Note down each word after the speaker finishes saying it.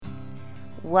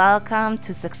Welcome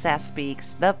to Success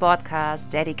Speaks, the podcast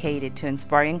dedicated to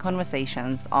inspiring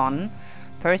conversations on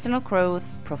personal growth,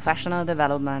 professional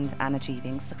development, and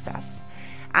achieving success.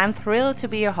 I'm thrilled to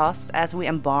be your host as we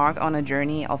embark on a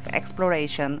journey of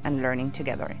exploration and learning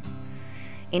together.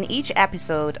 In each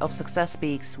episode of Success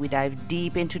Speaks, we dive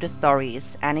deep into the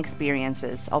stories and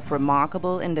experiences of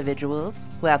remarkable individuals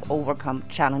who have overcome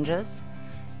challenges,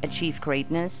 achieved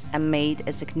greatness, and made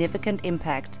a significant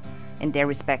impact in their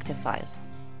respective fields.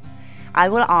 I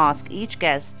will ask each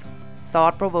guest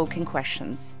thought-provoking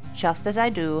questions, just as I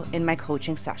do in my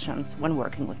coaching sessions when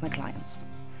working with my clients.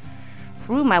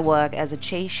 Through my work as a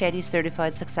Chase Shetty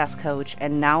certified success coach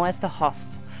and now as the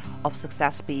host of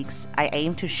Success Speaks, I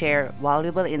aim to share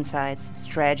valuable insights,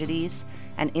 strategies,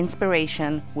 and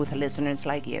inspiration with listeners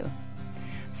like you.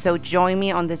 So join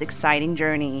me on this exciting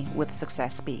journey with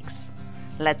Success Speaks.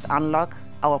 Let's unlock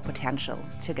our potential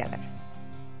together.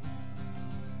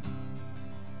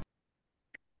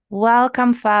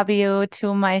 Welcome, Fabio,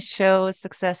 to my show,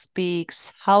 Success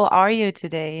Speaks. How are you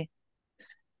today?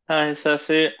 Hi,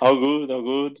 Sassy. All good, all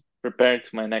good. Preparing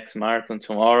to my next marathon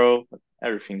tomorrow, but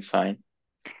everything's fine.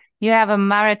 You have a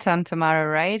marathon tomorrow,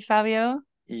 right, Fabio?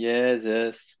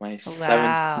 Yes. My seventh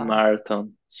Wow.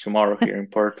 marathon is tomorrow here in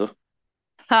Porto.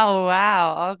 Oh,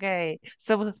 wow. Okay.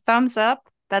 So thumbs up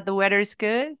that the weather is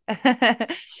good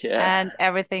Yeah, and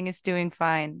everything is doing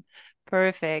fine.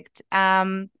 Perfect.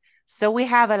 So we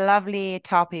have a lovely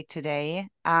topic today,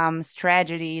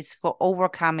 strategies for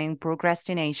overcoming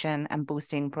procrastination and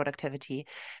boosting productivity.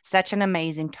 Such an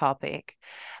amazing topic.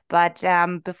 But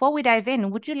before we dive in,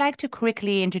 would you like to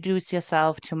quickly introduce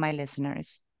yourself to my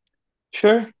listeners?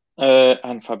 sure.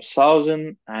 I'm Fábio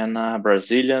Souza. I'm a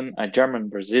Brazilian, a German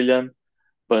Brazilian,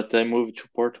 but I moved to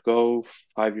Portugal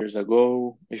 5 years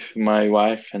ago with my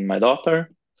wife and my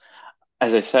daughter.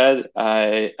 As I said,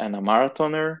 I am a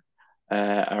marathoner.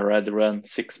 I already run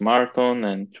 6 marathon,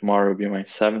 and tomorrow will be my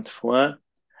seventh one.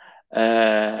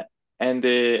 Uh, and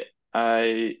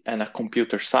I and a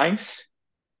computer science,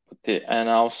 and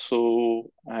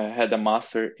also I had a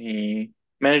master in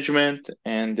management,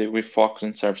 and we focus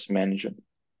on service management.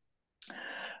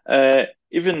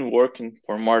 Even working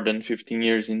for more than 15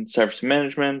 years in service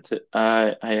management,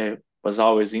 I was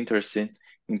always interested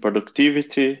in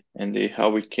productivity and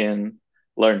how we can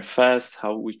learn fast,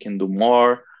 how we can do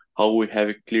more, how we have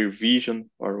a clear vision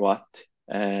for what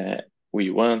uh, we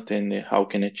want, and how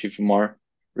can achieve more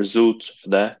results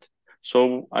of that.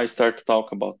 So I start to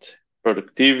talk about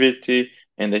productivity,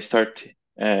 and I start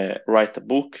write a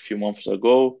book a few months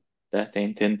ago that I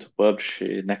intend to publish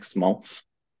next month.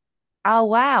 Oh,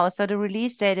 wow. So the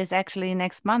release date is actually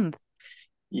next month.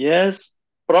 Yes,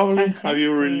 probably I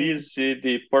will Fantastic. release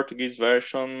the Portuguese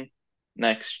version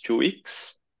next 2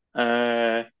 weeks.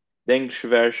 The English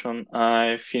version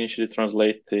I finished to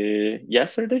translate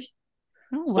yesterday.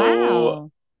 Oh, So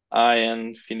wow. I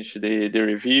am finished the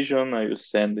revision. I will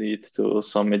send it to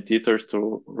some editors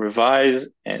to revise,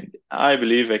 and I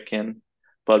believe I can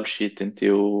publish it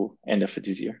until end of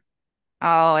this year.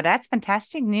 Oh, that's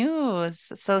fantastic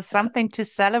news. So something to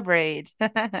celebrate.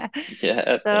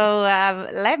 Yeah, So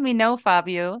thanks. let me know,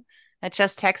 Fabio.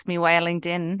 Just text me via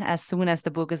LinkedIn as soon as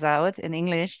the book is out in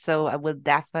English. So I will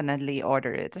definitely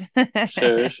order it.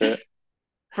 Sure.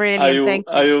 I Brilliant. will Thank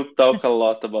I you. will talk a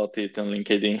lot about it on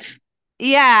LinkedIn.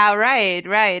 Yeah,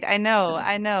 right. I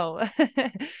know.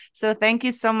 So thank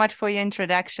you so much for your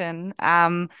introduction.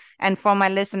 And for my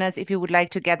listeners, if you would like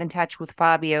to get in touch with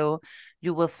Fabio,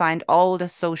 you will find all the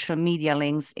social media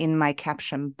links in my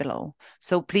caption below.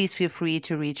 So please feel free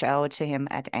to reach out to him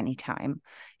at any time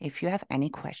if you have any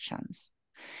questions.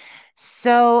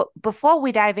 So before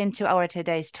we dive into our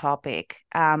today's topic,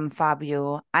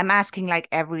 Fabio, I'm asking like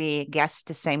every guest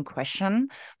the same question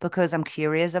because I'm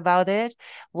curious about it.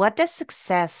 What does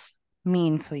success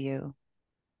mean for you?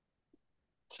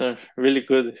 It's a really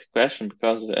good question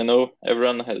because I know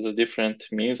everyone has a different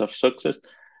means of success.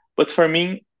 But for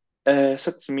me,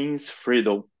 success means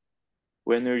freedom.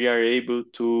 When you are able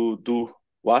to do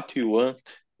what you want,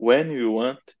 when you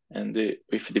want, and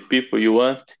with the people you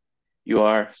want, you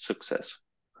are successful.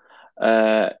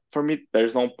 For me,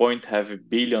 there's no point have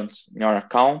billions in your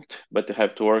account, but you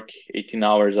have to work 18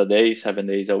 hours a day, 7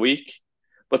 days a week.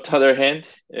 But on the other hand,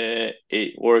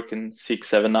 working 6,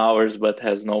 7 hours but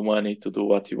has no money to do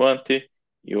what you want,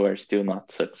 you are still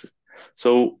not success.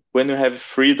 So when you have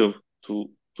freedom to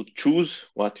choose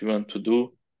what you want to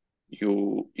do,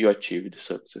 you achieve the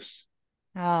success.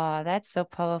 Oh, that's so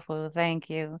powerful. Thank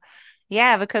you.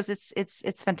 Yeah, because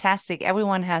it's fantastic.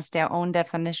 Everyone has their own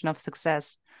definition of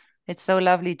success. It's so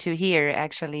lovely to hear,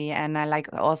 actually. And I like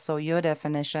also your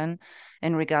definition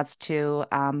in regards to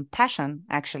passion,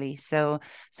 actually. So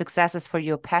success is for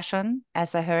your passion,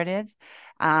 as I heard it.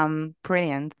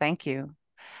 Brilliant. Thank you.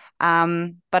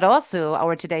 But also,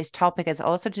 our today's topic is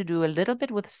also to do a little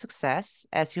bit with success,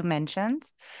 as you mentioned.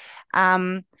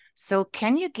 Um, so,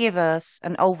 can you give us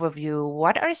an overview?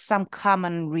 What are some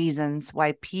common reasons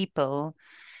why people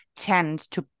tend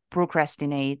to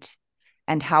procrastinate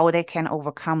and how they can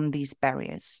overcome these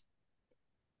barriers?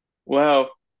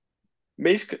 Well,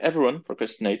 basically everyone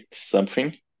procrastinates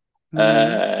something.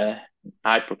 Mm, Uh,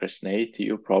 I procrastinate,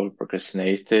 you probably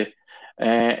procrastinate,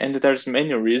 and there's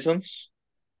many reasons.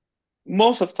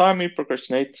 Most of the time, we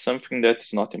procrastinate something that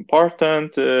is not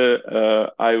important.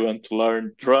 I want to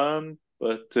learn drum,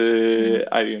 but mm,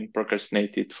 I even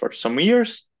procrastinate it for some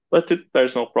years. But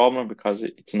there's no problem because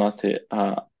it's not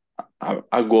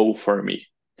a goal for me.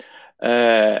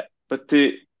 Uh, but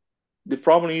the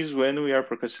problem is when we are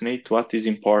procrastinate what is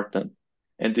important.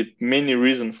 And the main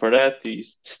reason for that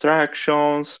is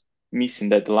distractions, missing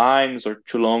deadlines or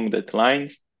too long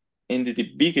deadlines. And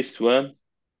the biggest one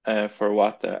for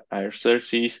what I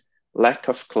research is lack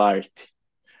of clarity.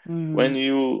 mm,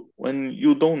 When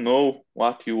you don't know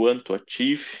what you want to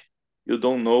achieve, you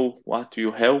don't know what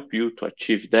will help you to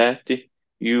achieve that,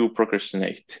 you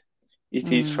procrastinate.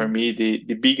 It is for mm. me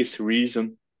the biggest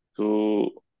reason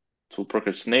to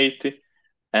procrastinate,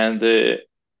 and to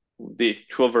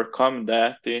overcome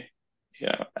that,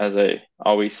 yeah, as I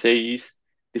always say, is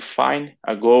define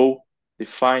a goal,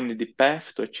 define the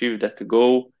path to achieve that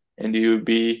goal, and you'll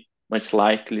be much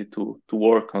likely to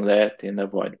work on that and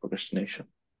avoid procrastination.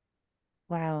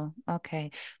 Wow.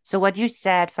 Okay. So, what you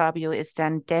said, Fabio, is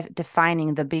then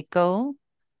defining the big goal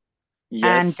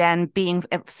and Yes, then being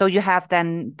so you have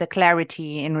then the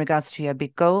clarity in regards to your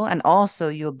big goal and also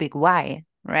your big why,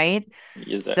 right?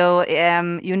 exactly. So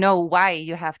you know why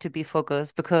you have to be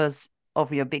focused because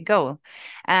of your big goal.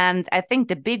 And I think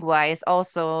the big why is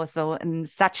also so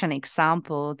such an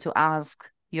example to ask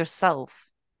yourself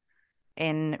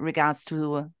in regards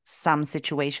to some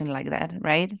situation like that,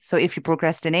 right? So if you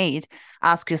procrastinate,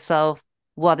 ask yourself,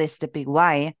 what is the big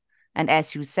why? And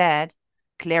as you said,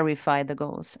 clarify the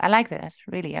goals. I like that.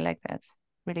 Really, I like that.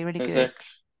 Really, really good. Exactly.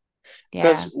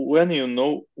 Because Yeah. when you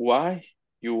know why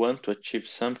you want to achieve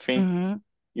something, Mm-hmm.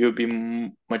 you'll be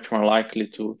much more likely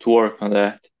to work on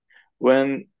that.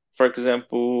 When, for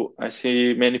example, I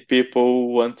see many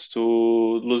people want to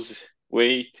lose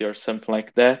weight or something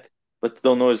like that, but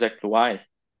don't know exactly why.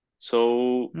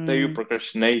 So they will Mm,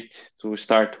 procrastinate to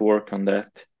start work on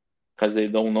that because they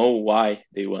don't know why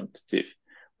they want to achieve.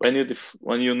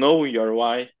 When you know your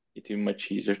why, it is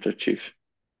much easier to achieve.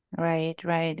 right,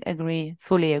 right. Agree.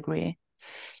 Fully agree.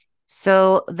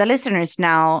 So the listeners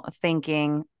now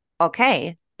thinking,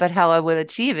 okay, but how I will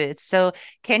achieve it. So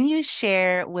can you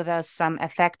share with us some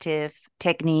effective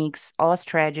techniques or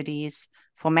strategies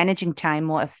for managing time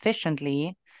more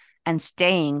efficiently and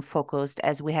staying focused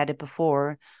as we had it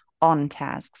before on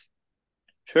tasks?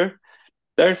 Sure.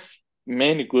 There's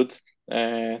many good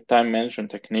time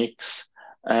management techniques,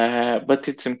 but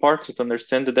it's important to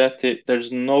understand that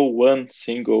there's no one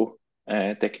single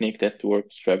technique that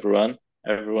works for everyone.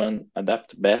 Everyone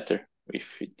adapt better with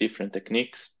different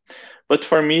techniques. But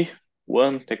for me,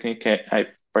 one technique I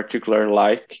particularly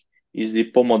like is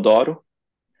the Pomodoro.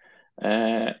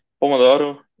 Uh,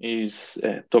 Pomodoro is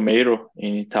tomato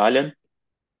in Italian.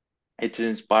 It is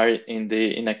inspired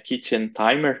in a kitchen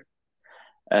timer.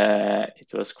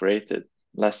 It was created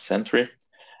last century.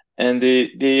 And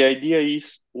the idea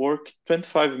is work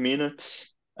 25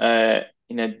 minutes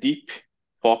in a deep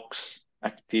focus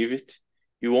activity.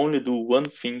 You only do one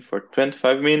thing for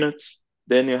 25 minutes,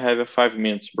 then you have a 5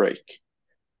 minutes break.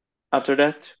 After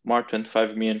that, more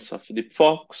 25 minutes of deep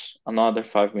focus, another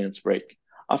 5 minutes break.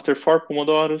 After four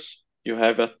Pomodoros, you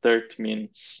have a 30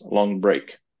 minutes long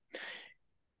break.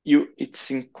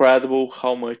 It's incredible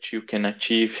how much you can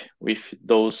achieve with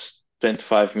those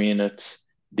 25 minutes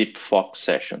deep focus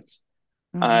sessions.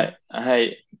 Mm-hmm.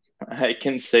 I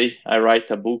can say I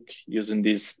write a book using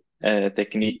these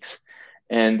techniques,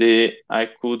 and I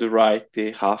could write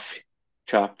the half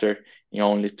chapter in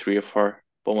only 3 or 4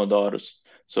 pomodoros.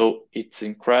 So it's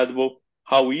incredible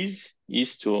how easy it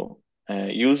is to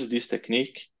use this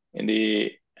technique, and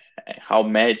how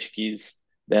magic is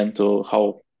then to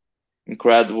how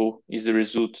incredible is the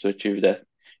result to achieve that.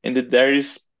 And there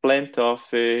is plenty of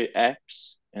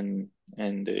apps and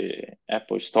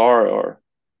Apple Store or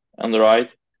Android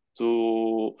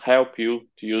to help you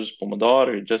to use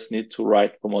Pomodoro. You just need to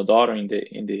write Pomodoro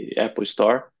in the Apple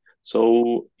Store.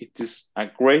 So it is a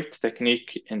great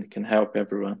technique and can help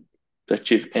everyone. to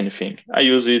achieve anything. I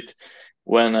use it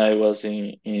when I was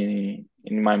in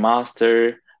my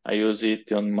master. I use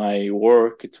it on my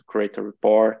work to create a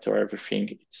report or everything.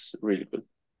 It's really good.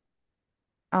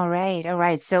 All right, all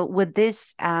right. So with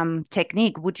this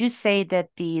technique, would you say that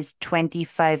these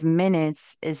 25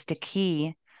 minutes is the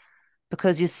key?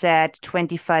 Because you said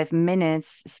 25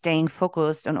 minutes staying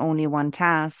focused on only one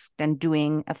task, then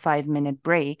doing a 5-minute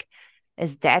break.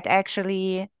 Is that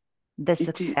actually the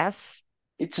It success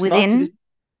it's not within?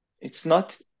 it's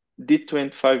not the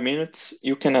 25 minutes.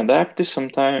 You can adapt it.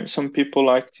 Sometimes some people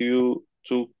like to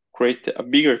create a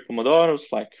bigger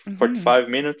pomodoros, like Mm-hmm. 45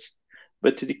 minutes.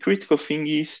 But the critical thing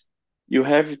is you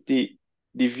have the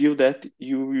view that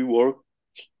you will work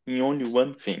in only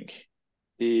one thing.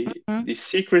 Mm-hmm. The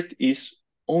secret is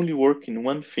only work in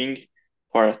one thing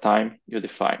for a time you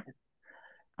define.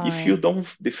 All If you right. don't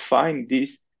define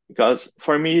this, because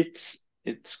for me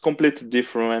it's completely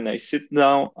different when I sit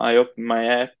down, I open my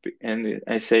app and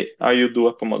I say, "Are you do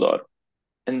a Pomodoro?"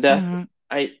 And that Mm-hmm.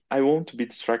 I won't be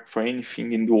distracted for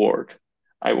anything in the world.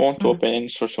 I won't Mm-hmm. open any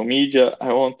social media.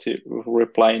 I won't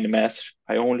reply any message.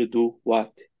 I only do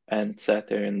what and sat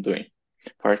there and doing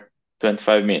for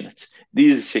 25 minutes.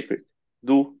 This is secret.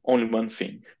 Do only one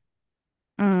thing.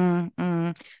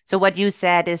 Mm-hmm. So what you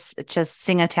said is just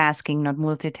single tasking, not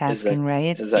multitasking, Exactly.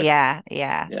 right? Exactly. Yeah,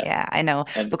 yeah, Yeah. yeah. I know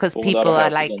And because Pomodoro people are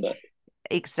helps on like that.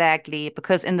 exactly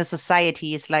because in the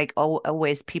society it's like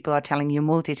always people are telling you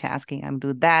multitasking. I'm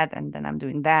doing that and then I'm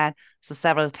doing that. So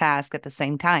several tasks at the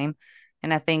same time.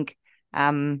 And I think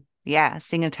yeah,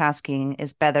 single tasking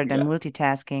is better than Yeah.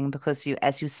 multitasking because you,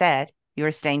 as you said,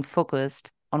 you're staying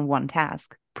focused on one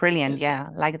task. Brilliant. Yeah,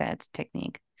 Exactly. like that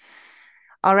technique.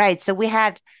 All right. So we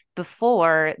had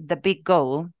before the big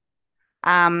goal.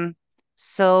 Um,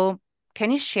 so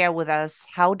can you share with us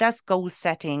how does goal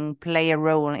setting play a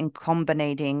role in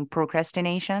combating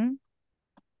procrastination?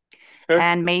 Sure.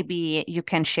 And maybe you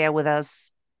can share with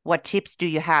us what tips do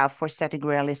you have for setting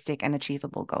realistic and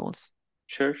achievable goals?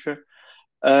 Sure. Sure.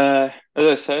 As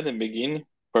I said in the beginning,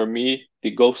 for me,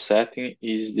 the goal setting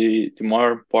is the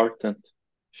more important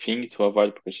thing to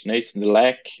avoid procrastination. The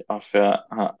lack of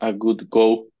a good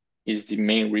goal is the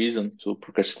main reason to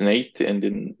procrastinate and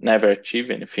then never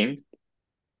achieve anything.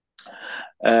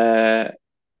 Uh,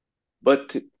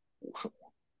 but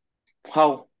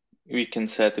how we can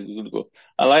set a good goal?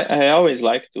 I always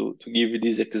like to give you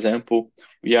this example.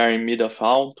 We are in mid of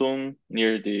autumn,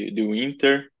 near the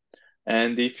winter.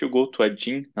 And if you go to a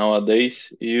gym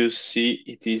nowadays, you see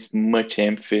it is much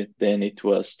emptier than it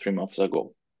was 3 months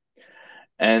ago.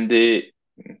 And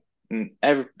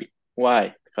every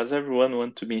why? Because everyone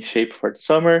wants to be in shape for the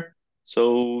summer.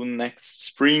 So next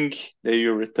spring they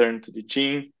will return to the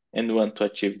gym and want to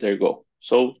achieve their goal.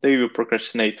 So they will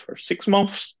procrastinate for 6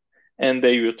 months, and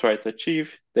they will try to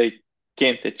achieve. They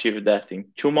can't achieve that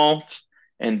in 2 months,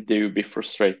 and they will be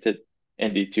frustrated,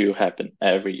 and it will happen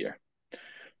every year.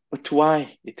 But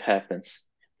why it happens?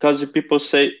 Because the people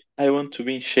say, I want to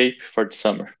be in shape for the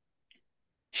summer.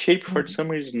 Shape for the Mm,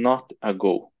 summer is not a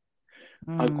goal.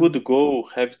 A mm, good goal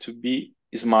have to be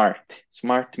smart.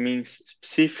 Smart means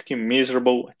specific,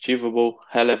 measurable, achievable,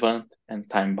 relevant, and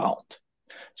time bound.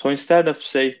 So instead of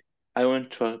say, I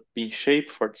want to be in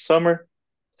shape for the summer,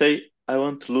 say, I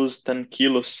want to lose 10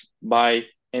 kilos by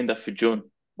end of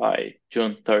June, by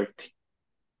June 30.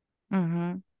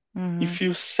 mm-hmm, mm-hmm, If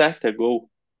you set a goal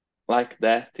like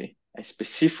that, a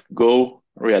specific goal,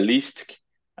 realistic,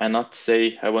 and not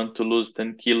say I want to lose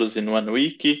 10 kilos in 1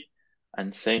 week,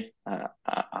 and say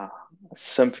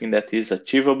something that is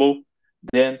achievable,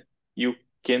 then you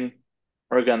can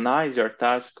organize your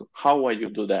task. How will you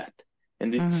do that?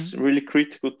 And mm-hmm, it's really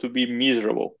critical to be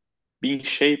miserable. Being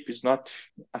shape is not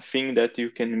a thing that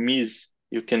you can miss.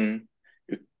 You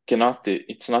cannot,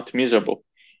 it's not miserable.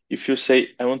 If you say,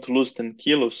 I want to lose 10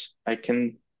 kilos, I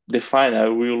can define I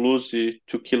will lose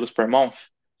 2 kilos per month.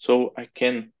 So I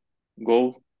can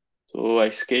go to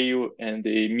a scale and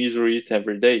measure it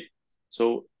every day.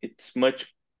 So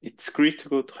it's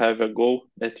critical to have a goal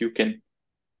that you can,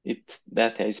 it's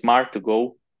that a smart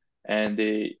goal, and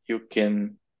you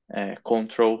can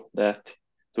control that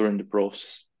during the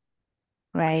process.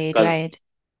 right, Because right.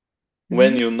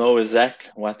 when Mm-hmm. you know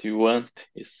exactly what you want,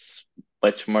 it's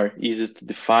much more easy to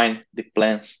define the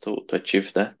plans to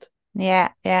achieve that. Yeah,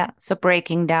 yeah. So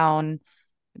breaking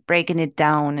it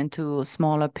down into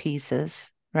smaller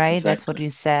pieces, right? That's what Exactly. you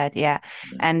said. Yeah.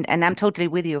 Yeah. And I'm totally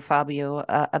with you, Fabio.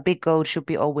 A big goal should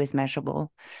be always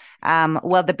measurable.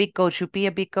 Well, the big goal should be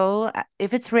a big goal.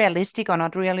 If it's realistic or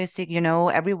not realistic,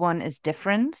 everyone is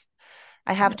different.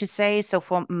 I have to say, so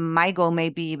for my goal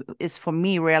maybe is for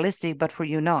me realistic, but for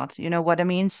you not. You know what I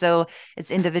mean? So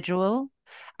it's individual.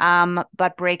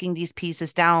 But breaking these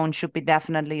pieces down should be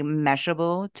definitely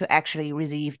measurable to actually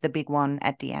receive the big one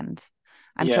at the end.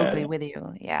 I'm totally Yeah, with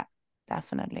you. Yeah,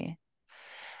 definitely.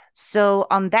 So,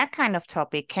 on that kind of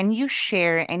topic, can you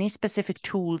share any specific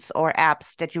tools or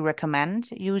apps that you recommend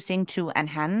using to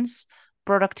enhance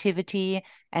productivity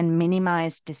and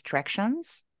minimize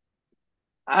distractions?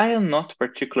 I am not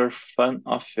particular fan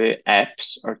of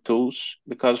apps or tools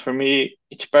because for me,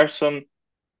 each person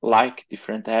like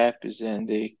different apps and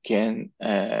they can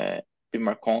be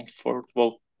more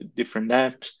comfortable with different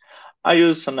apps. I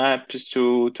use some apps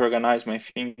to organize my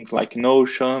things like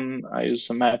Notion. I use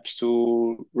some apps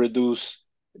to reduce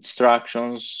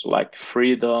distractions like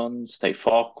Freedom, stay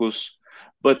focused.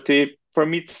 But for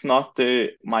me, it's not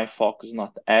my focus,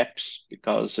 not apps,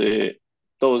 because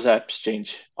those apps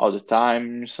change all the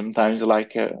time. Sometimes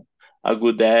like a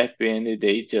good app and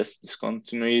they just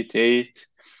discontinue it.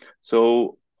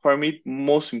 So for me,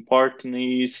 most important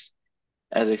is,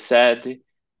 as I said,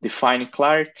 define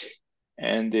clarity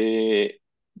and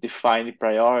define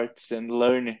priorities and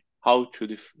learn how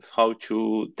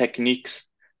to techniques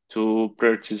to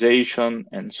prioritization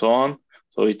and so on.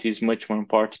 So it is much more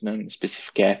important than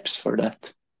specific apps for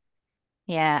that.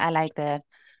 Yeah, I like that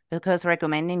because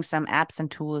recommending some apps and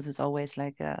tools is always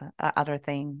like a other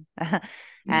thing.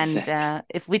 And Exactly.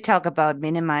 if we talk about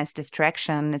minimize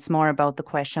distraction, it's more about the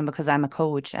question because I'm a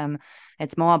coach.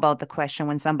 It's more about the question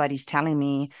when somebody's telling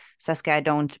me, Saskia, I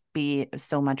don't be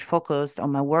so much focused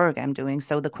on my work I'm doing.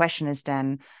 So the question is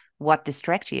then, what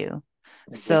distract you?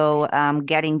 Exactly. So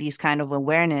getting these kind of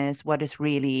awareness, what is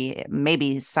really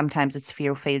maybe sometimes it's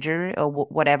fear of failure or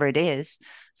whatever it is,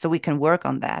 so we can work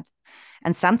on that.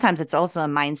 And sometimes it's also a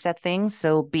mindset thing.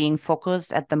 So being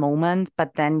focused at the moment,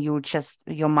 but then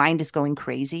your mind is going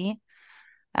crazy.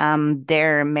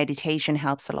 Their meditation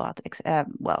helps a lot.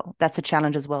 Well, that's a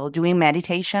challenge as well. Doing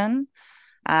meditation,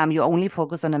 you only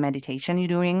focus on the meditation you're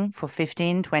doing for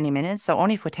 15, 20 minutes. So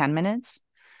only for 10 minutes.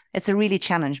 It's a really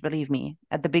challenge, believe me.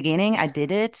 At the beginning, I did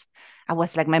it. I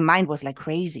was like, my mind was like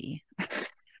crazy.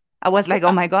 I was like,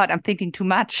 oh my God, I'm thinking too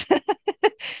much.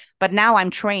 But now I'm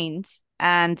trained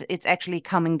and it's actually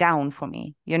coming down for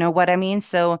me. You know what I mean?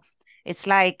 So it's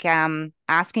like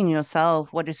asking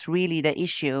yourself what is really the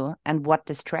issue and what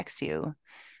distracts you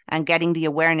and getting the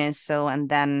awareness. So, and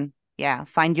then, yeah,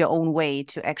 find your own way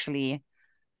to actually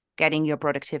getting your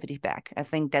productivity back. I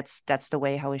think that's the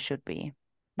way how it should be.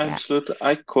 Yeah. Absolutely.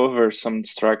 I cover some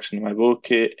distraction in my book,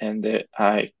 and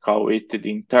I call it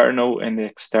the internal and the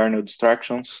external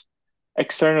distractions.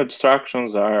 External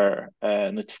distractions are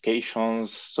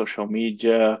notifications, social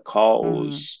media,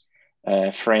 Mm-hmm. calls,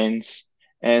 friends,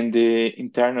 and the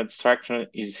internal distraction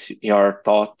is your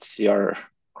thoughts, your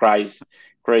crazy,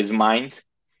 crazy mind.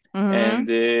 Mm-hmm. And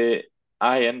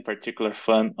I am particular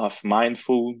fan of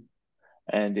mindful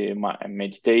and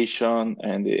meditation.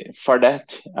 And for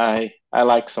that, I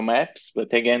like some apps,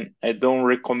 but again, I don't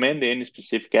recommend any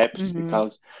specific apps Mm-hmm.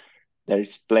 because there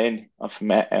is plenty of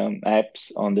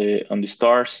apps on the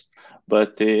stores.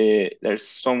 But there's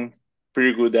some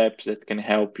pretty good apps that can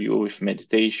help you with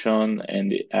meditation,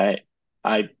 and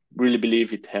I really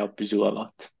believe it helps you a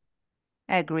lot.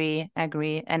 Agree,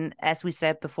 agree. And as we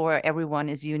said before, everyone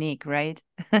is unique, right?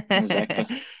 Exactly.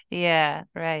 Yeah,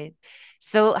 right.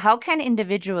 So how can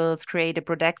individuals create a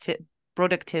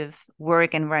productive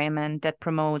work environment that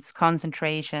promotes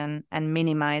concentration and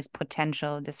minimize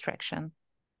potential distraction?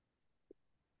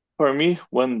 For me,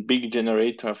 one big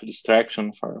generator of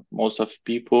distraction for most of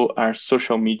people are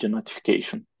social media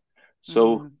notification.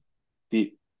 So Mm,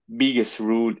 the biggest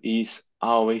rule is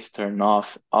always turn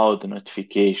off all the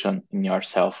notification in your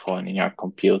cell phone, in your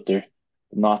computer,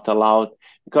 not allowed.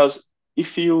 Because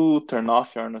if you turn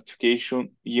off your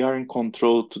notification, you're in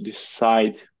control to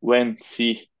decide when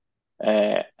see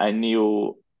a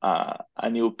new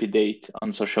update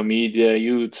on social media.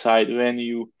 You decide when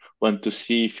you want to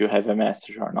see if you have a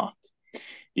message or not.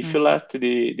 If you mm. let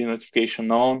the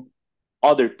notification on,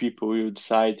 other people will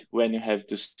decide when you have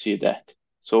to see that.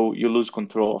 So you lose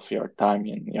control of your time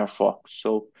and your focus.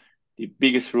 So the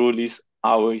biggest rule is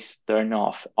always turn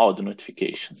off all the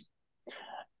notifications.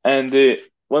 And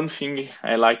one thing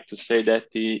I like to say that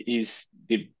is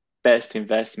the best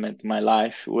investment in my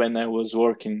life when I was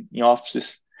working in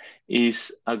offices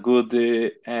is a good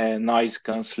noise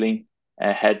canceling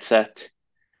headset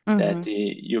that Mm-hmm.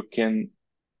 you can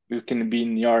be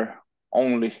in your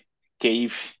only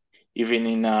cave, even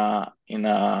in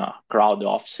a crowd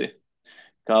office.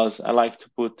 Because I like to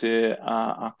put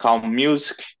a calm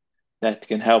music that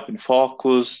can help in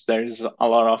focus. There's a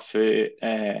lot of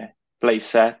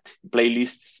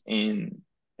playlists in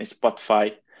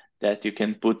Spotify that you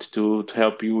can put to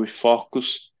help you with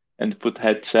focus, and put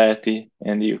headset,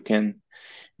 and you can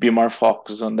be more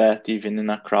focused on that even in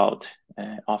a crowd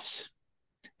office.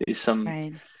 There's some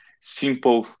Right.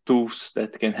 simple tools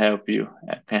that can help you,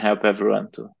 can help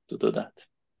everyone to do that.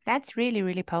 That's really,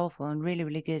 really powerful and really,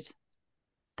 really good.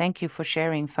 Thank you for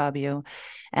sharing, Fabio.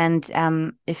 And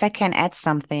if I can add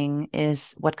something,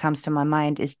 is what comes to my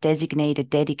mind is designated,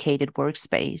 dedicated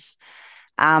workspace.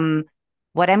 Um,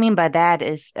 what I mean by that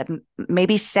is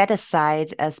maybe set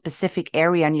aside a specific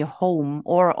area in your home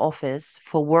or office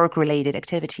for work-related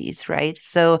activities, right?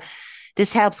 So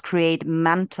this helps create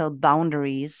mental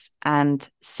boundaries and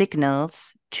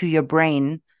signals to your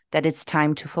brain that it's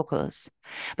time to focus.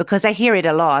 Because I hear it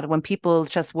a lot when people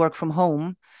just work from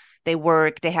home. They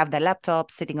work, they have their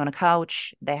laptop sitting on a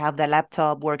couch, they have their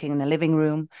laptop working in the living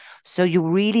room. So you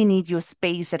really need your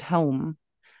space at home,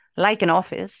 like an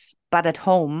office, but at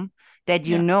home that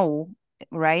you Yeah, know,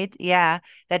 right? Yeah,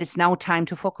 that it's now time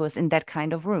to focus in that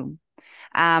kind of room.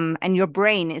 And your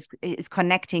brain is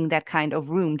connecting that kind of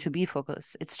room to be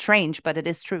focused. It's strange, but it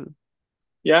is true.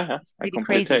 yeah, It's I pretty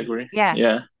completely crazy. agree. Yeah,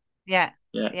 Yeah, yeah,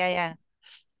 yeah. yeah, yeah.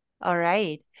 All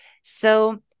right.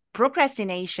 So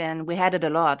procrastination, we had it a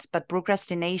lot, but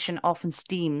procrastination often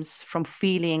stems from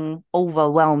feeling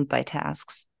overwhelmed by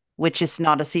tasks, which is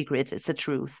not a secret, it's a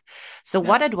truth. So, Yeah.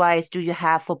 what advice do you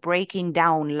have for breaking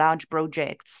down large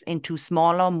projects into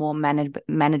smaller, more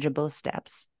manageable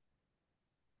steps?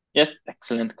 Yes,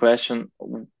 excellent question.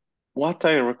 What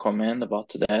I recommend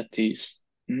about that is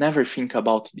never think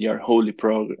about your holy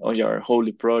or your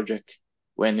holy project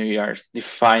when you are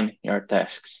define your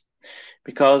tasks,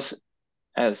 because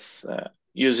as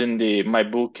using the my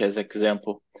book as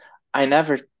example, I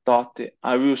never thought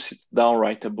I will sit down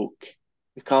write a book,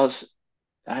 because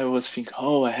I was thinking,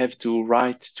 oh, I have to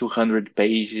write 200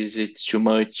 pages. It's too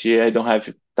much. I don't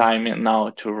have time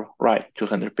now to write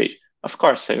 200 pages. Of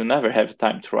course, I will never have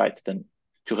time to write then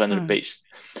 200 Mm, pages.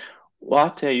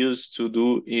 What I used to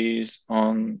do is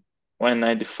on when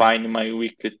I define my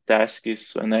weekly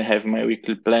tasks, when I have my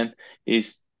weekly plan,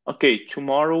 is okay,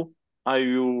 tomorrow I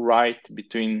will write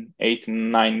between 8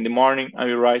 and 9 in the morning. I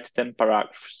will write 10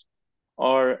 paragraphs,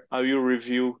 or I will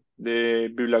review the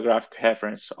bibliographic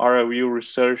reference, or I will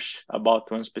research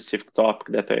about one specific topic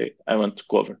that I want to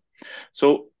cover.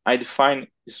 So I define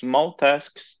small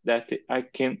tasks that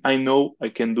I know I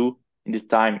can do in the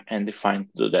time and define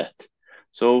to do that.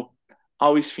 So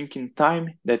always think in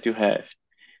time that you have.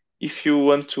 If you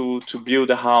want to build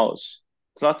a house,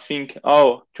 not think,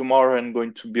 oh, tomorrow I'm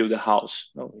going to build a house.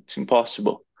 No, it's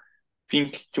impossible.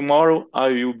 Think tomorrow I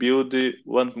will build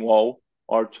one wall,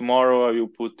 or tomorrow I will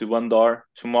put one door,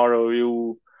 tomorrow I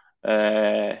will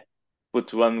uh,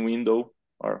 put one window,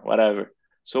 or whatever.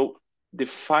 So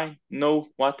define, know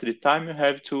what the time you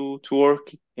have to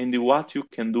work and what you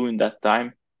can do in that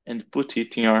time, and put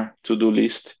it in your to-do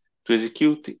list to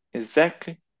execute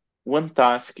exactly one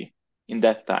task in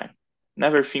that time.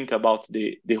 Never think about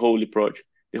the whole project.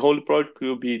 The whole project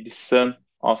will be the sum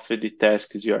of the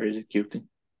tasks you are executing.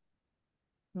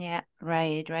 yeah,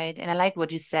 right, right. And I like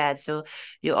what you said. So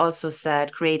you also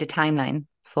said create a timeline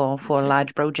for a Exactly.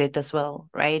 large project as well,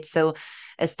 right? So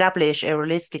establish a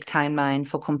realistic timeline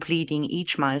for completing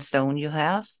each milestone you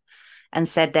have and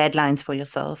set deadlines for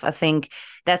yourself. I think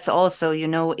that's also,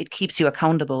 it keeps you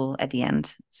accountable at the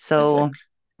end. So, Exactly.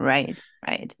 right,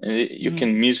 right. And you Mhm.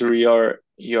 can measure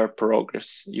your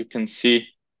progress. You can see,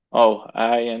 oh,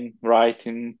 I am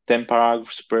writing 10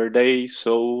 paragraphs per day,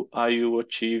 so I will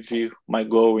achieve my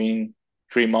goal in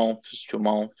 3 months, 2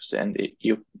 months, and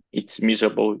it's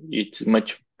miserable. It's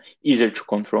much easier to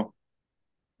control.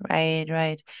 Right,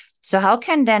 right. So, how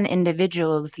can then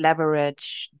individuals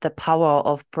leverage the power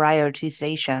of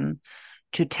prioritization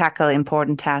to tackle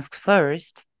important tasks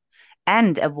first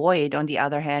and avoid, on the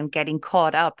other hand, getting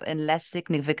caught up in less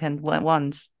significant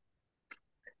ones?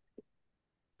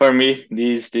 For me,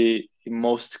 this is the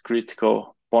most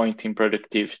critical point in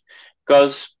productivity,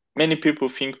 because many people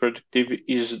think productivity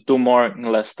is do more in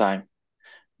less time.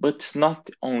 But it's not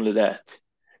only that,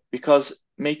 because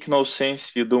make no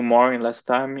sense you do more in less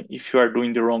time if you are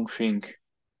doing the wrong thing.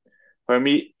 For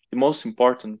me, the most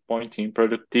important point in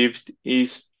productivity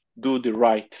is do the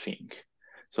right thing.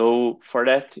 So for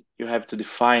that, you have to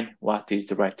define what is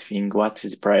the right thing, what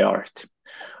is the priority.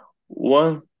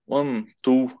 One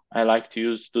tool I like to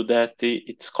use to do that,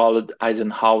 it's called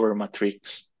Eisenhower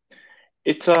matrix.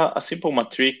 It's a simple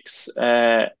matrix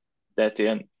that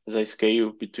is a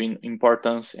scale between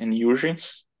importance and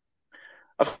urgency.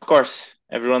 Of course,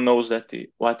 everyone knows that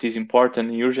what is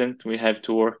important and urgent, we have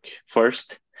to work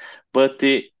first. But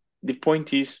the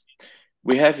point is,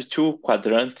 we have two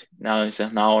quadrant now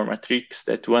in our matrix.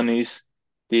 That one is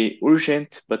the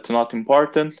urgent but not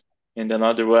important, and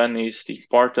another one is the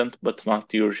important but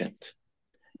not urgent.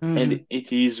 And Mm,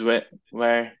 it is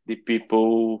where the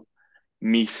people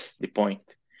miss the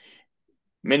point.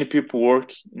 Many people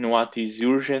work in what is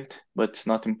urgent but it's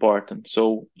not important.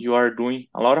 So you are doing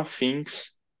a lot of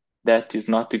things that is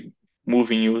not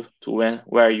moving you to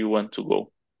where you want to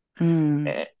go.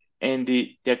 mm, And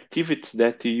the activities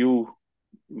that you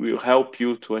will help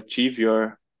you to achieve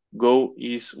your goal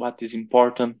is what is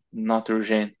important, not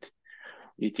urgent.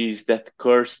 It is that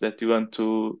course that you want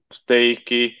to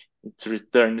take. It's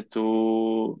return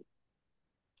to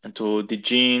the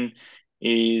gene,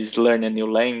 is learn a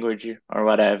new language or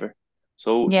whatever.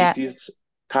 So yeah, it is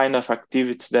kind of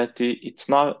activities that it's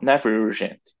not never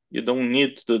urgent. You don't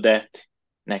need to do that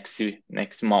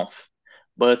next month,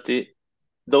 but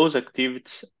those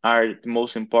activities are the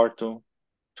most important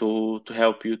to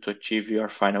help you to achieve your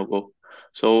final goal.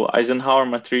 So Eisenhower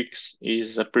matrix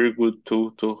is a pretty good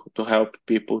tool to help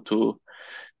people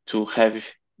to have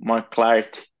more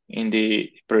clarity in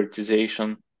the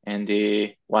prioritization and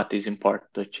the what is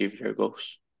important to achieve your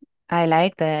goals. I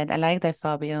like that. I like that,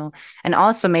 Fabio. And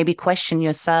also maybe question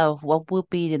yourself, what would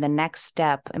be the next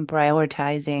step in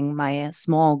prioritizing my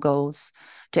small goals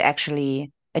to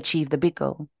actually achieve the big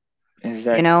goal? You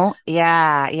Exactly. know?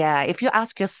 Yeah, yeah. If you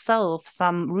ask yourself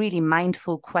some really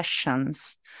mindful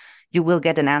questions, you will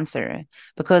get an answer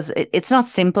because it's not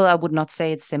simple. I would not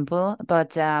say it's simple,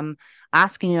 but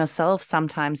asking yourself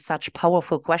sometimes such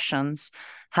powerful questions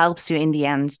helps you in the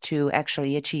end to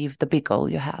actually achieve the big goal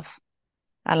you have.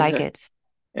 I like Exactly. it.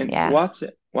 And Yeah.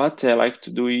 what I like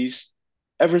to do is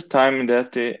every time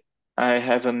that I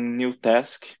have a new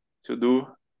task to do,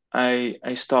 I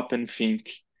stop and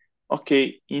think,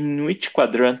 okay, in which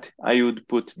quadrant I would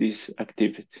put this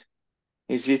activity?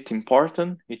 Is it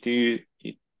important?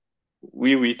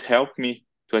 Will it help me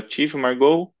to achieve my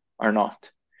goal or not?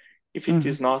 If it Mhm.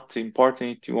 is not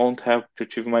important, it won't help to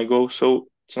achieve my goal, so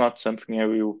it's not something I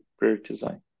will prioritize.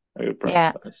 I will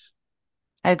Yeah, prioritize.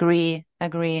 agree,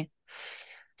 agree.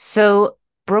 So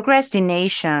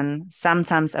procrastination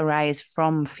sometimes arises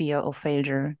from fear of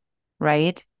failure,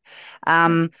 right? Yeah.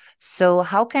 Um, so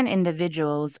how can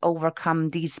individuals overcome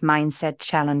these mindset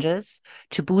challenges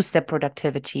to boost their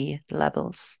productivity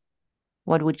levels?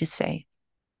 What would you say?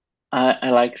 I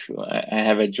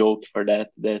have a joke for that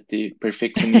the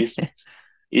perfectionism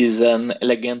is an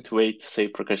elegant way to say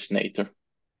procrastinator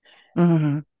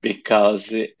Hmm.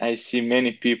 because I see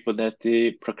many people that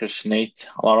procrastinate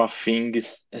a lot of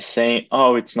things, saying,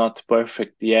 "Oh, it's not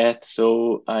perfect yet,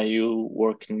 so are you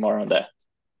working more on that?"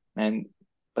 And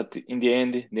but in the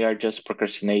end, they are just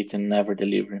procrastinating, never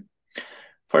delivering.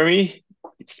 For me,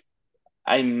 it's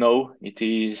I know it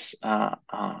is a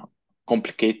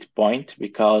complicated point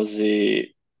because uh,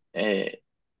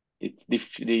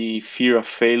 the fear of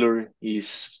failure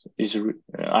is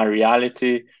a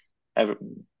reality. Every,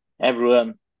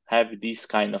 everyone have this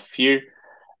kind of fear.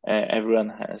 Everyone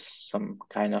has some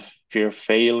kind of fear of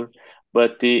failure,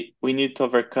 but we need to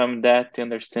overcome that.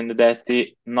 Understand that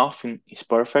nothing is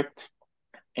perfect,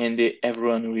 and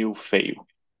everyone will fail.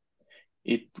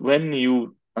 It when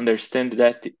you understand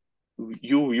that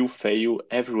you will fail,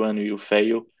 everyone will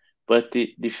fail, but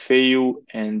the fail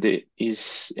and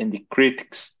the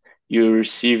critics you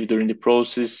receive during the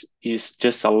process is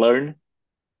just a learn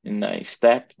in a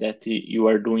step that you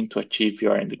are doing to achieve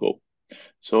your end goal.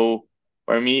 So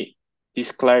for me,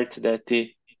 this clarity that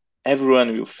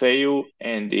everyone will fail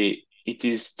and it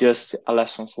is just a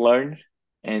lesson learned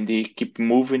and keep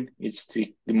moving. It's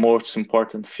the most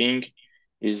important thing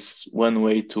is one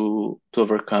way to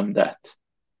overcome that.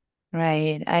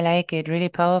 Right. I like it. Really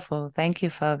powerful. Thank you,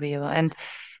 Fabio. And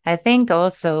I think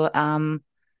also,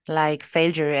 like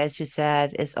failure, as you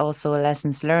said, is also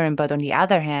lessons learned. But on the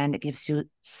other hand, it gives you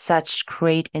such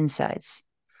great insights.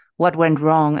 What went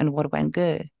wrong and what went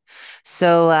good.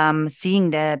 So,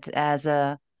 seeing that as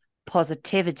a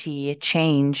positivity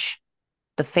change,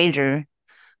 the failure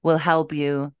will help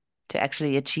you to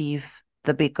actually achieve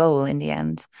the big goal in the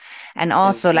end. And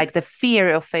also, As like the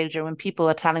fear of failure, when people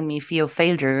are telling me fear of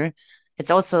failure,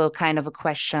 it's also kind of a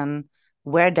question,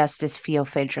 where does this fear of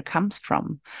failure comes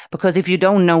from? Because if you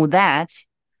don't know that,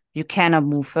 you cannot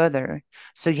move further.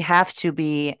 So you have to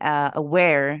be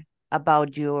aware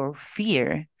about your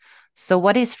fear. So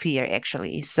what is fear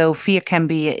actually? So fear can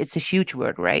be, it's a huge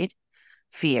word, right?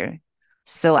 Fear.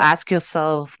 So ask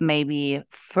yourself maybe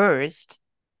first,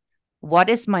 what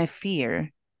is my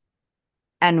fear?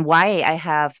 and why I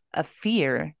have a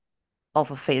fear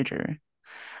of a failure.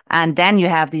 And then you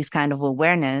have this kind of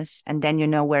awareness, and then you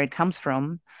know where it comes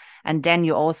from. And then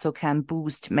you also can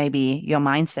boost maybe your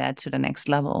mindset to the next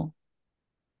level.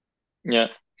 Yeah.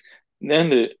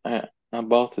 Then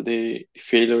about the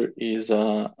failure is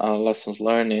lessons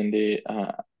learned and the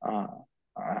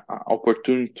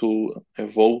opportunity to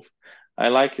evolve. I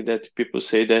like that people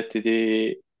say that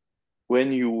the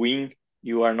when you win,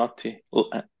 you are not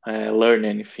learn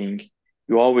anything.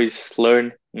 You always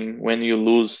learn when you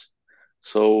lose.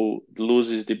 So lose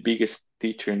is the biggest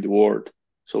teacher in the world.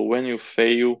 So when you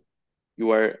fail,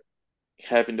 you are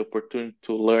having the opportunity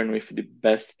to learn with the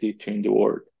best teacher in the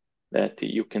world. That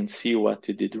you can see what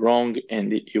you did wrong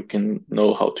and you can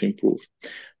know how to improve.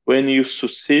 When you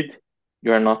succeed,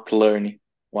 you are not learning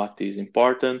what is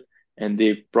important, and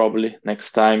probably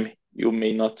next time you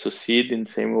may not succeed in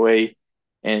the same way,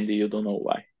 and you don't know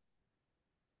why.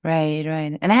 Right,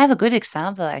 right. And I have a good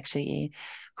example actually.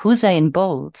 Usain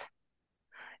Bolt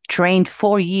trained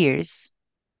 4 years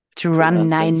to To run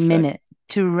run 10 seconds.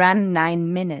 to run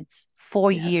 9 minutes.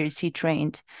 Four Yeah, years he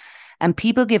trained. And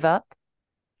people give up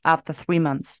after 3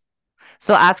 months.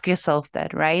 So ask yourself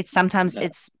that, right? Sometimes yeah,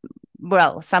 it's,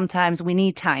 well, sometimes we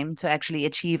need time to actually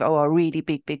achieve our really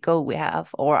big, big goal we have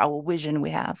or our vision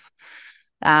we have.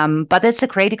 But it's a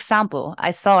great example.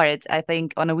 I saw it, I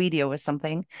think, on a video or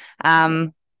something. yeah,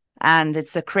 Um, and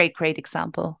it's a great, great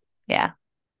example. Yeah.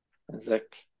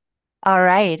 exactly. All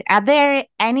right. Are there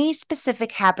any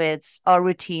specific habits or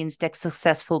routines that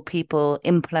successful people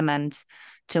implement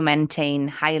to maintain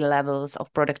high levels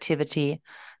of productivity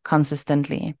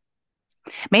consistently?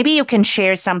 Maybe you can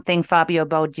share something, Fabio,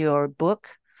 about your book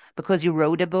because you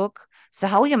wrote a book. So,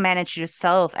 how you manage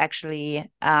yourself actually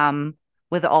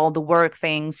with all the work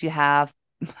things you have?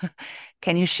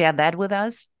 Can you share that with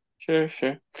us? Sure,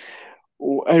 sure.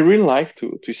 I really like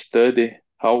to study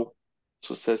how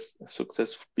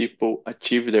successful people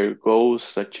achieve their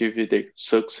goals, achieve their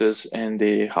success, and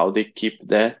how they keep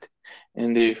that.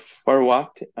 And for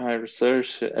what I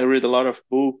research, I read a lot of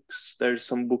books. There's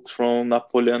some books from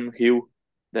Napoleon Hill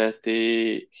that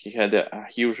he had a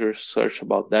huge research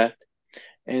about that.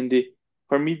 And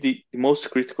for me, the most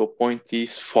critical point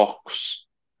is focus.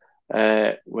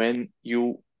 When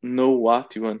you know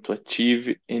what you want to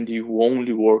achieve and you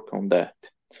only work on that.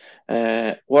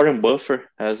 Warren Buffett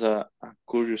has a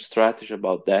curious strategy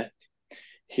about that.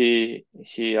 He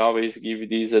always give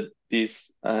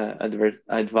this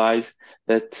advice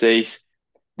that says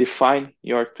define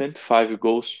your 25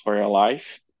 goals for your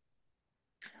life,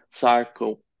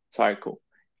 circle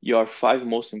your five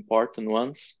most important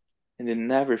ones, and then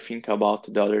never think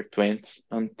about the other 20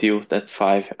 until that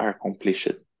five are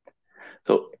completed.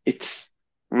 So it's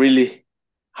really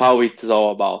how it's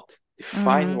all about.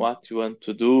 Define Mm-hmm. what you want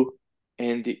to do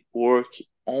and work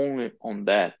only on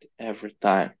that every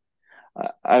time.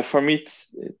 For me,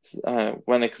 it's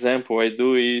one example I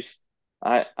do is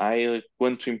I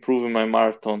want to improve my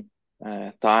marathon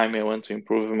time. I want to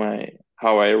improve my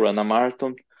how I run a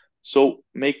marathon. So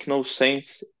make no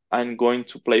sense. I'm going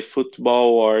to play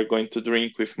football or going to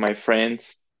drink with my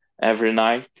friends every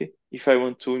night if I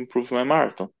want to improve my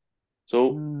marathon.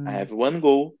 So I Mm. have one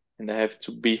goal and I have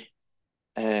to be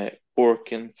uh,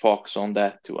 work and focus on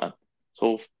that one.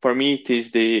 So for me, it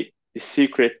is the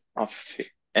secret of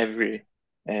every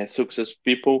success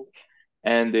people.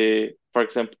 And for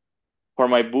example, for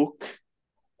my book,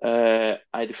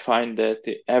 I defined that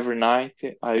every night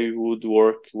I would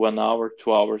work 1 hour,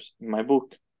 2 hours in my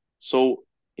book. So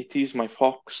it is my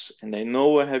focus, and I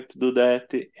know I have to do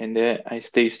that, and I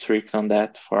stay strict on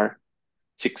that for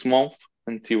 6 months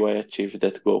until I achieve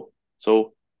that goal.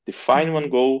 So define one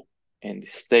Mm. goal and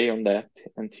stay on that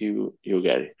until you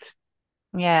get it.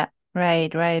 Yeah,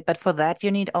 right, right. But for that,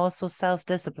 you need also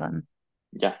self-discipline.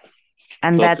 Yeah,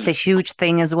 And that's a totally. huge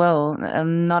thing as well.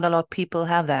 Not a lot of people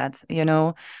have that, you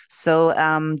know. So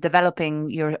developing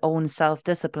your own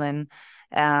self-discipline,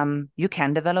 you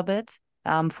can develop it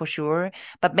for sure.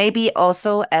 But maybe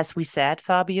also, as we said,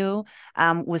 Fabio,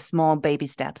 with small baby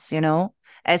steps, you know.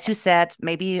 As you said,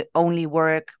 maybe only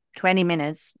work 20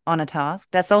 minutes on a task.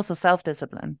 That's also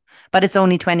self-discipline. But it's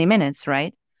only 20 minutes,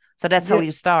 right? So that's how Yeah,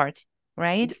 you start,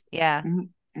 right? Yeah.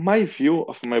 my view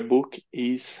of my book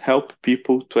is help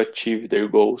people to achieve their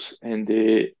goals, and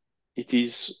it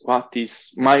is what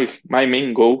is my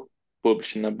main goal.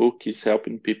 Publishing a book is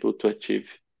helping people to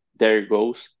achieve their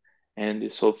goals,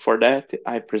 and so for that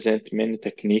I present many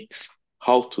techniques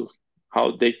how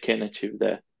they can achieve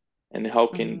that, and how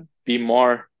can Mhm. be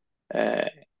more uh,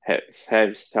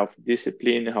 have self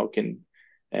discipline, how can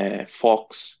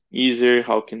focus easier,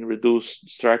 how can reduce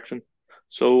distraction.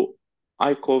 So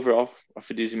I cover of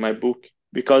this in my book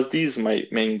because this is my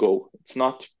main goal. It's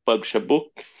not to publish a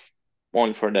book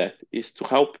only for that. It's to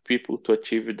help people to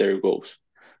achieve their goals.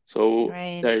 So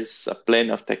Right. there's a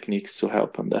plenty of techniques to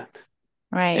help on that.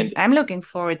 Right. And I'm looking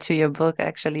forward to your book,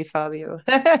 actually, Fabio.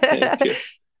 thank you.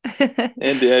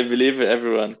 And I believe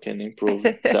everyone can improve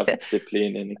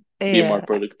self-discipline and be more Yeah,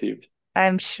 productive.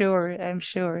 I'm sure. I'm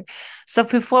sure. So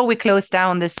before we close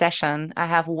down this session, I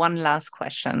have one last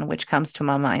question which comes to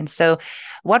my mind. So,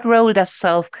 what role does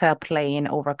self-care play in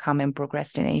overcoming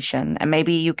procrastination? And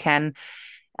maybe you can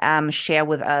share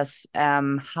with us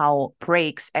how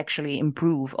breaks actually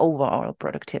improve overall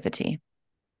productivity.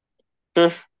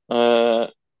 Sure. Uh,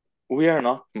 we are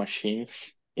not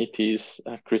machines. It is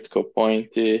a critical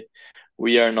point.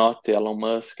 We are not Elon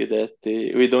Musk that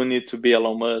we don't need to be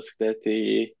Elon Musk that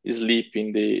sleep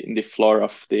in the floor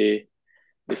of the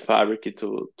fabric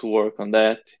to work on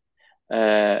that.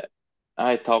 Uh,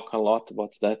 I talk a lot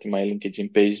about that in my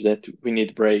LinkedIn page that we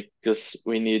need break because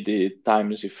we need the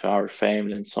times with our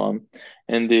family and so on.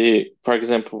 And for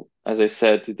example, as I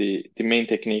said, the main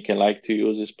technique I like to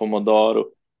use is Pomodoro.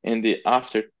 And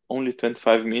after only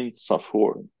 25 minutes of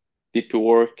work, deep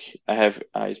work, I have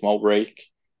a small break,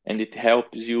 and it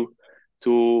helps you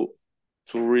to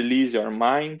to release your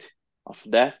mind of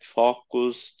that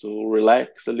focus, to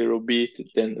relax a little bit,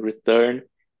 then return.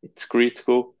 It's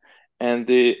critical, and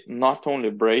not only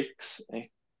breaks,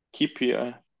 keep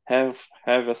your have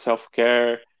a self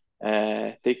care,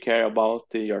 take care about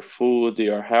your food,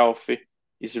 your health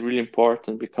is really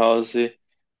important because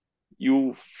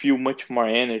you feel much more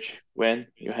energy when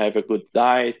you have a good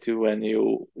diet, when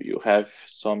you have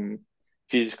some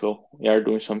you are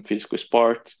doing some physical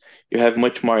sports, you have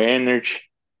much more energy,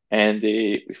 and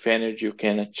with energy you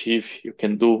can achieve, you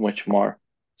can do much more.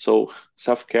 So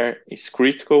self-care is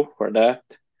critical for that.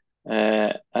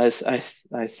 As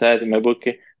I said in my book,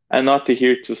 I'm not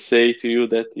here to say to you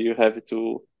that you have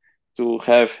to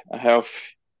have a health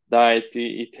diet,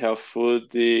 eat health food,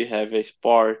 have a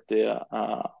sport,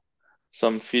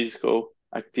 some physical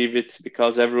activities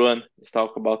because everyone is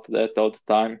talking about that all the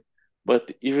time.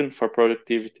 But even for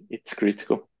productivity, it's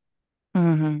critical.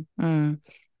 Mm.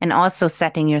 And also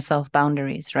setting yourself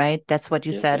boundaries, right? That's what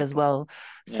you said as Exactly. well.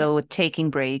 Yeah. So taking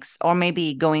breaks or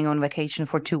maybe going on vacation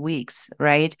for 2 weeks,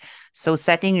 right? So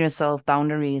setting yourself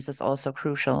boundaries is also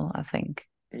crucial, I think.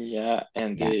 Yeah,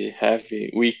 and Yeah. have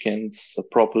weekends,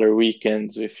 proper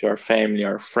weekends with your family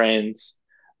or friends.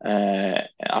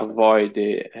 Avoid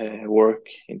work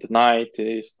in the night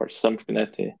for something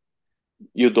that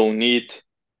you don't need.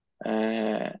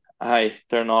 I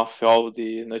turn off all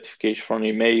the notification from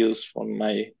emails from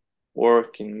my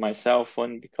work in my cell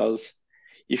phone because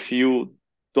if you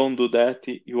don't do that,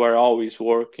 you are always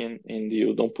working and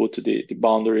you don't put the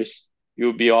boundaries.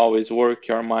 You'll be always work,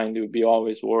 your mind will be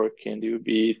always work and you'll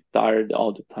be tired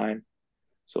all the time.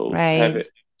 So Right.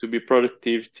 to be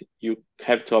productive, you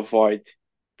have to avoid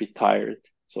be tired.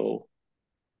 So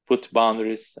put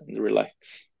boundaries and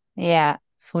relax. Yeah.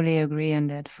 Fully agree on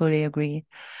that. Fully agree.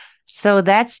 So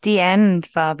that's the end,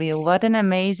 Fabio. What an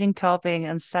amazing topic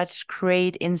and such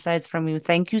great insights from you.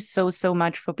 Thank you so, so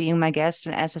much for being my guest.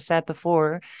 And as I said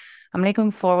before, I'm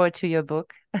looking forward to your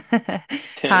book. Thank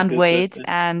Can't you, wait. sister.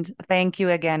 And thank you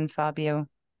again, Fabio.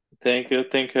 Thank you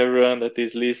everyone that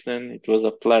is listening. It was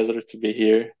a pleasure to be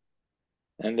here,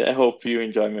 and I hope you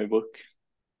enjoy my book.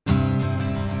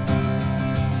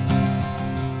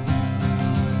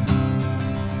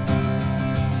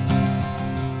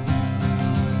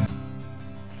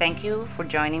 Thank you for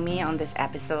joining me on this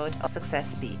episode of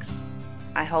Success Speaks.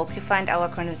 I hope you find our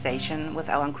conversation with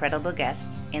our incredible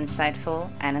guest insightful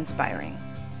and inspiring.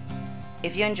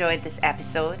 If you enjoyed this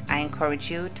episode, I encourage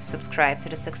you to subscribe to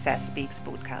the Success Speaks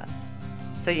podcast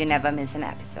so you never miss an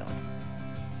episode.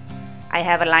 I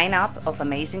have a lineup of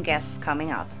amazing guests coming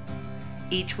up,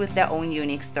 each with their own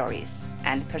unique stories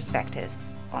and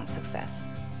perspectives on success.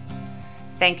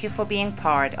 Thank you for being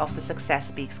part of the Success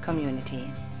Speaks community.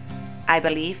 I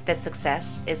believe that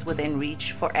success is within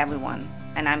reach for everyone,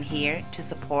 and I'm here to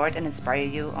support and inspire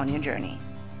you on your journey.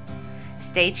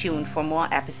 Stay tuned for more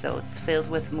episodes filled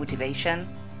with motivation,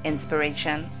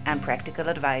 inspiration, and practical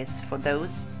advice for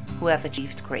those who have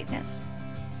achieved greatness.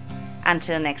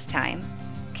 Until next time,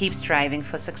 keep striving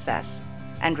for success,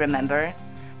 and remember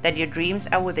that your dreams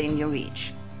are within your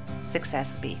reach.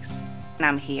 Success speaks, and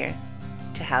I'm here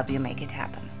to help you make it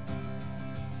happen.